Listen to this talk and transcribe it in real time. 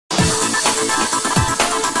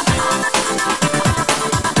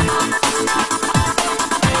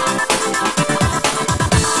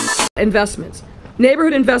investments.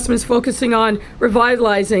 Neighborhood investments focusing on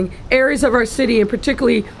revitalizing areas of our city, and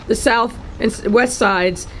particularly the south and west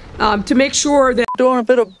sides, to make sure that doing a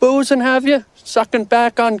bit of boozing, have you? Sucking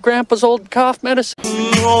back on Grandpa's old cough medicine?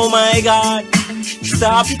 Oh my God,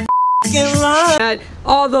 stop lying. that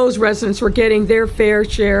all those residents were getting their fair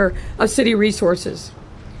share of city resources.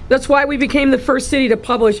 That's why we became the first city to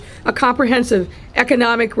publish a comprehensive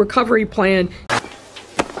economic recovery plan.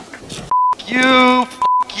 You.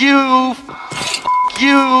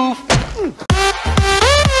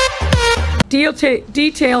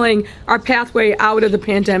 Detailing our pathway out of the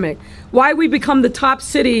pandemic. Why we become the top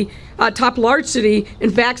large city in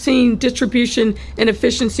vaccine distribution and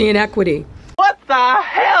efficiency and equity. What the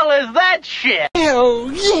hell is that shit?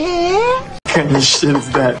 Hell yeah! What kind of shit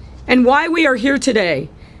is that? And why we are here today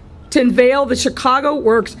to unveil the Chicago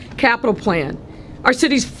Works Capital Plan, our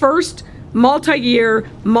city's first multi-year,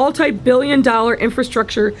 multi-billion-dollar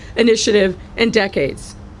infrastructure initiative in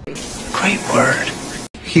decades. Great word.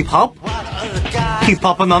 Hip hop? Hip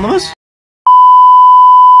hop Anonymous?